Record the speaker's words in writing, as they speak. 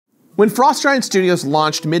When Frost Giant Studios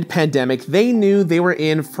launched mid-pandemic, they knew they were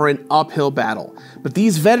in for an uphill battle. But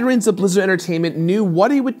these veterans of Blizzard Entertainment knew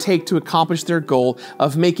what it would take to accomplish their goal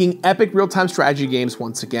of making epic real-time strategy games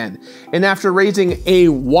once again. And after raising a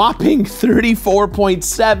whopping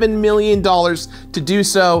 $34.7 million to do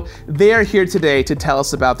so, they are here today to tell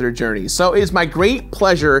us about their journey. So it is my great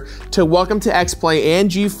pleasure to welcome to Xplay and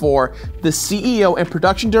G4 the CEO and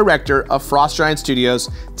production director of Frost Giant Studios,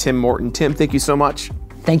 Tim Morten. Tim, thank you so much.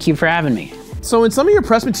 Thank you for having me. So in some of your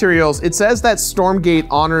press materials, it says that Stormgate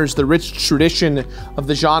honors the rich tradition of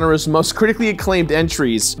the genre's most critically acclaimed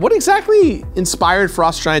entries. What exactly inspired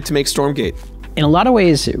Frost Giant to make Stormgate? In a lot of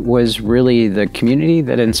ways, it was really the community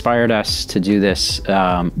that inspired us to do this.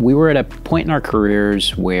 We were at a point in our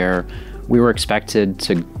careers where we were expected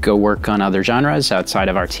to go work on other genres outside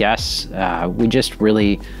of RTS. We just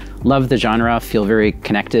really love the genre, feel very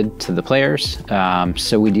connected to the players.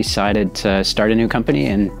 So we decided to start a new company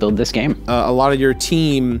and build this game. A lot of your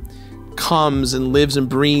team comes and lives and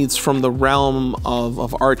breathes from the realm of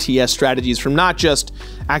RTS strategies, from not just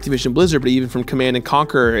Activision Blizzard, but even from Command and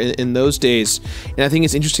Conquer in those days. And I think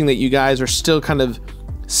it's interesting that you guys are still kind of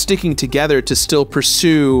sticking together to still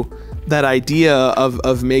pursue that idea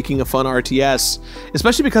of making a fun RTS,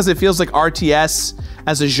 especially because it feels like RTS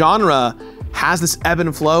as a genre has this ebb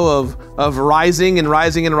and flow of rising and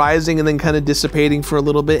rising and rising and then kind of dissipating for a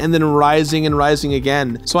little bit and then rising and rising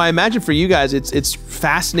again. So I imagine for you guys, it's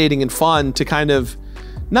fascinating and fun to kind of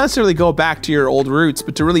not necessarily go back to your old roots,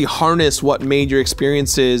 but to really harness what made your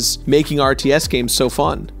experiences making RTS games so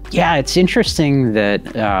fun. Yeah, it's interesting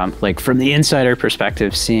that like from the insider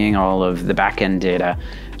perspective, seeing all of the back-end data,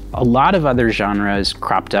 a lot of other genres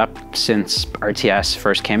cropped up since RTS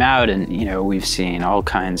first came out, and we've seen all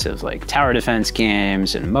kinds of like tower defense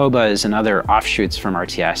games and MOBAs and other offshoots from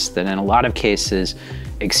RTS that in a lot of cases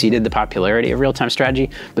exceeded the popularity of real-time strategy.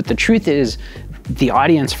 But the truth is, the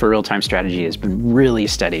audience for real-time strategy has been really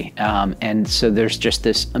steady. And so there's just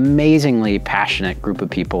this amazingly passionate group of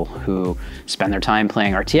people who spend their time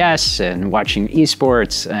playing RTS and watching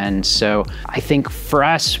esports. And so I think for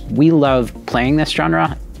us, we love playing this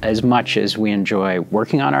genre as much as we enjoy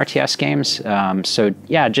working on RTS games. So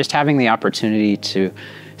yeah, just having the opportunity to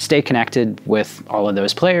stay connected with all of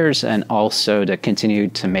those players and also to continue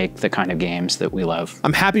to make the kind of games that we love.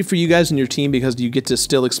 I'm happy for you guys and your team because you get to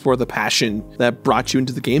still explore the passion that brought you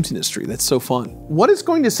into the games industry. That's so fun. What is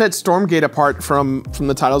going to set Stormgate apart from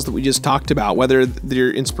the titles that we just talked about, whether they're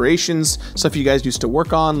inspirations, stuff you guys used to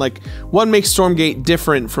work on? Like, what makes Stormgate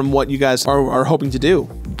different from what you guys are hoping to do?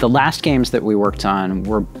 The last games that we worked on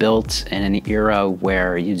were built in an era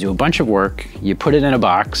where you do a bunch of work, you put it in a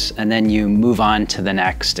box, and then you move on to the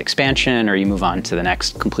next expansion, or you move on to the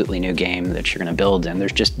next completely new game that you're going to build. And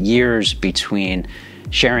there's just years between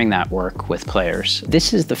sharing that work with players.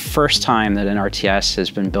 This is the first time that an RTS has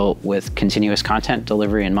been built with continuous content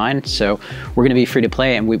delivery in mind. So we're going to be free to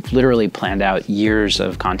play, and we've literally planned out years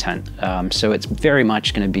of content. So it's very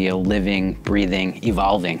much going to be a living, breathing,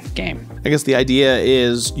 evolving game. I guess the idea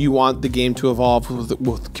is you want the game to evolve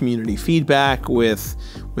with community feedback, with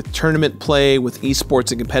tournament play, with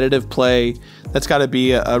esports and competitive play. That's got to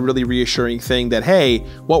be a really reassuring thing that, hey,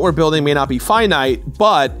 what we're building may not be finite,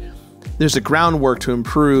 but there's a groundwork to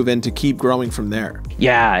improve and to keep growing from there.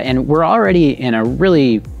 Yeah, and we're already in a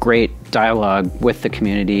really great dialogue with the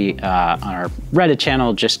community on our Reddit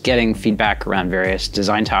channel, just getting feedback around various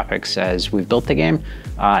design topics as we've built the game.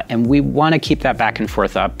 And we want to keep that back and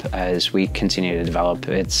forth up as we continue to develop.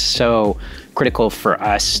 It's so critical for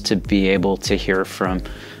us to be able to hear from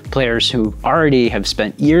players who already have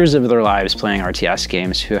spent years of their lives playing RTS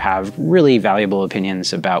games, who have really valuable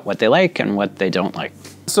opinions about what they like and what they don't like.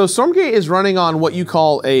 So Stormgate is running on what you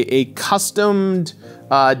call a customed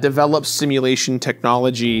developed simulation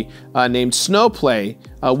technology named Snowplay.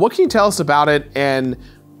 What can you tell us about it, and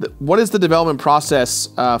what is the development process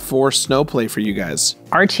for Snowplay for you guys?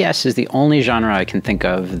 RTS is the only genre I can think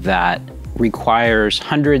of that requires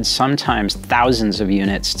hundreds, sometimes thousands of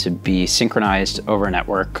units to be synchronized over a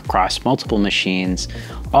network across multiple machines.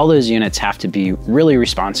 All those units have to be really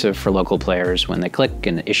responsive for local players when they click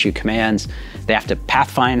and issue commands. They have to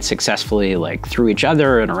pathfind successfully, like through each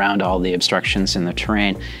other and around all the obstructions in the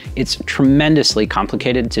terrain. It's tremendously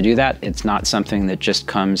complicated to do that. It's not something that just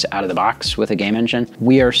comes out of the box with a game engine.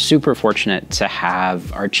 We are super fortunate to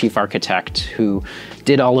have our chief architect who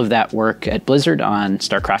did all of that work at Blizzard on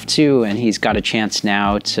StarCraft 2, and he's got a chance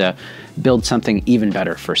now to build something even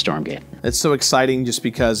better for Stormgate. It's so exciting just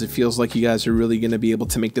because it feels like you guys are really going to be able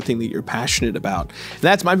to make the thing that you're passionate about. And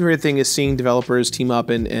that's my favorite thing, is seeing developers team up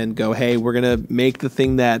and go, hey, we're going to make the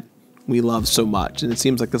thing that we love so much. And it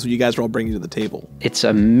seems like that's what you guys are all bringing to the table. It's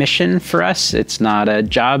a mission for us. It's not a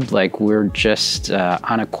job. Like, we're just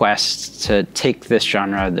on a quest to take this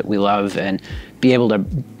genre that we love and be able to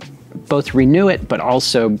both renew it, but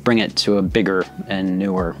also bring it to a bigger and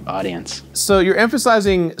newer audience. So you're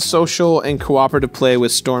emphasizing social and cooperative play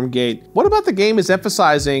with Stormgate. What about the game is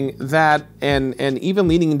emphasizing that and even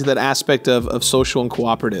leaning into that aspect of social and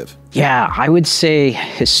cooperative? Yeah, I would say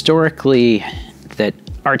historically that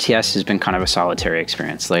RTS has been kind of a solitary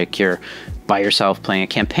experience. Like, you're by yourself playing a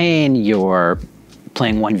campaign, you're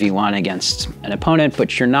playing 1v1 against an opponent,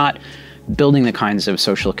 but you're not building the kinds of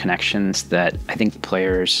social connections that I think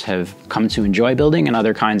players have come to enjoy building in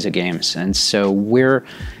other kinds of games. And so we're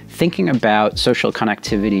thinking about social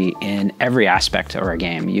connectivity in every aspect of our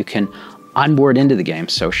game. You can onboard into the game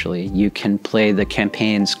socially. You can play the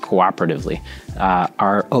campaigns cooperatively.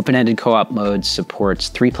 Our open-ended co-op mode supports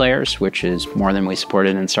 3 players, which is more than we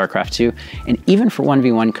supported in StarCraft 2. And even for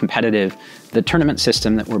 1v1 competitive, the tournament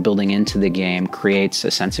system that we're building into the game creates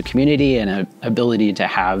a sense of community and an ability to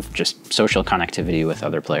have just social connectivity with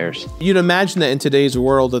other players. You'd imagine that in today's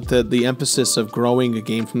world that the emphasis of growing a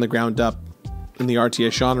game from the ground up in the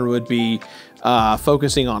RTS genre would be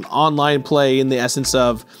focusing on online play in the essence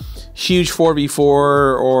of huge 4v4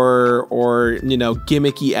 or you know,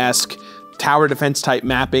 gimmicky-esque tower defense type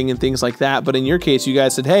mapping and things like that. But in your case, you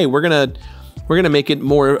guys said, hey, we're gonna make it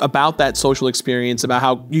more about that social experience, about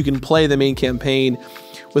how you can play the main campaign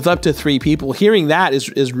with up to 3 people. Hearing that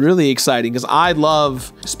is really exciting, because I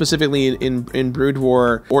love, specifically in Brood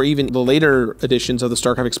War, or even the later editions of the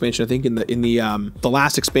StarCraft expansion. I think in the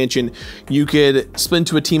last expansion, you could split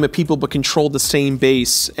into a team of people but control the same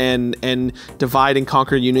base and divide and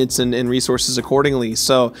conquer units and resources accordingly.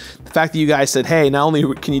 So the fact that you guys said, hey, not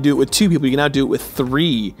only can you do it with 2 people, you can now do it with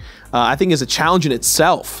 3, I think is a challenge in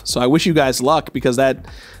itself. So I wish you guys luck, because that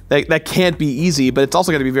can't be easy, but it's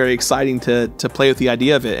also going to be very exciting to play with the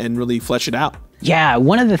idea of it and really flesh it out. Yeah,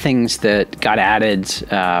 one of the things that got added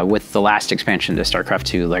with the last expansion to StarCraft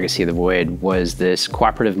 2 Legacy of the Void was this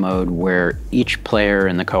cooperative mode where each player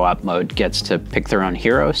in the co-op mode gets to pick their own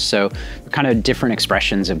heroes. So kind of different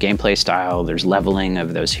expressions of gameplay style. There's leveling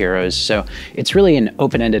of those heroes. So it's really an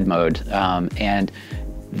open-ended mode. And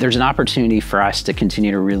there's an opportunity for us to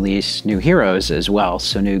continue to release new heroes as well,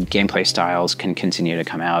 so new gameplay styles can continue to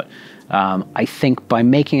come out. I think by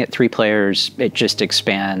making it 3 players, it just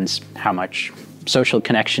expands how much social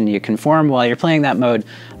connection you can form while you're playing that mode,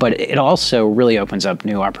 but it also really opens up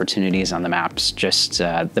new opportunities on the maps. Just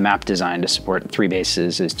the map design to support 3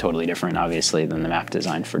 bases is totally different, obviously, than the map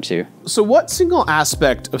design for 2. So what single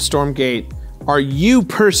aspect of Stormgate are you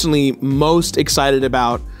personally most excited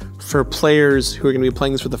about for players who are going to be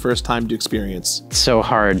playing this for the first time to experience? It's so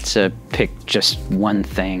hard to pick just one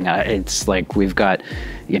thing. It's like we've got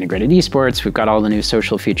integrated esports, we've got all the new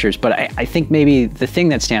social features, but I think maybe the thing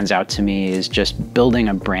that stands out to me is just building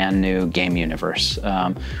a brand new game universe.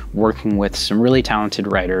 Working with some really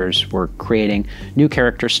talented writers, we're creating new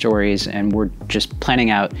character stories, and we're just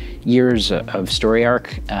planning out years of story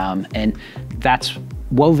arc, and that's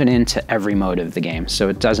woven into every mode of the game. So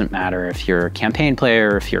it doesn't matter if you're a campaign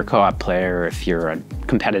player, if you're a co-op player, if you're a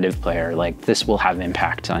competitive player, like this will have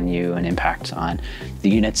impact on you and impact on the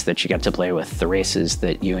units that you get to play with, the races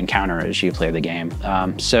that you encounter as you play the game.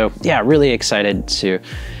 So yeah, really excited to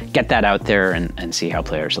get that out there and see how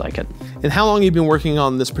players like it. And how long have you been working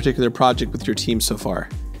on this particular project with your team so far?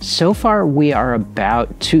 So far, we are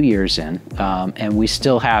about 2 years in, and we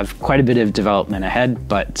still have quite a bit of development ahead,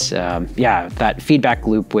 but yeah, that feedback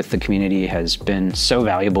loop with the community has been so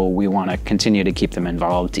valuable. We want to continue to keep them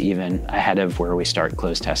involved even ahead of where we start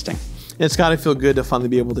closed testing. It's got to feel good to finally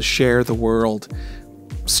be able to share the world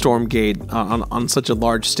Stormgate on such a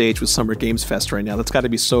large stage with Summer Games Fest right now. That's got to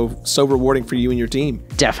be so rewarding for you and your team.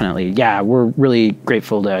 Definitely, yeah, we're really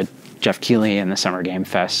grateful to Jeff Keighley and the Summer Game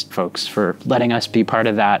Fest folks for letting us be part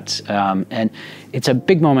of that. And it's a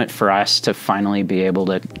big moment for us to finally be able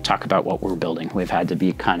to talk about what we're building. We've had to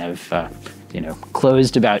be kind of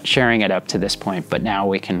closed about sharing it up to this point, but now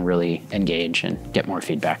we can really engage and get more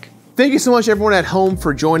feedback. Thank you so much, everyone at home,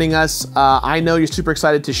 for joining us. I know you're super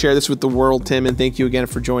excited to share this with the world, Tim, and thank you again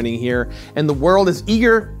for joining here. And the world is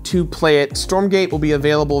eager to play it. Stormgate will be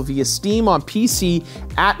available via Steam on PC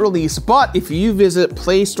at release, but if you visit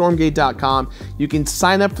playstormgate.com, you can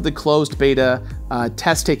sign up for the closed beta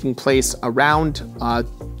test taking place around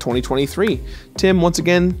 2023. Tim, once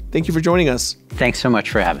again, thank you for joining us. Thanks so much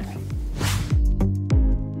for having me.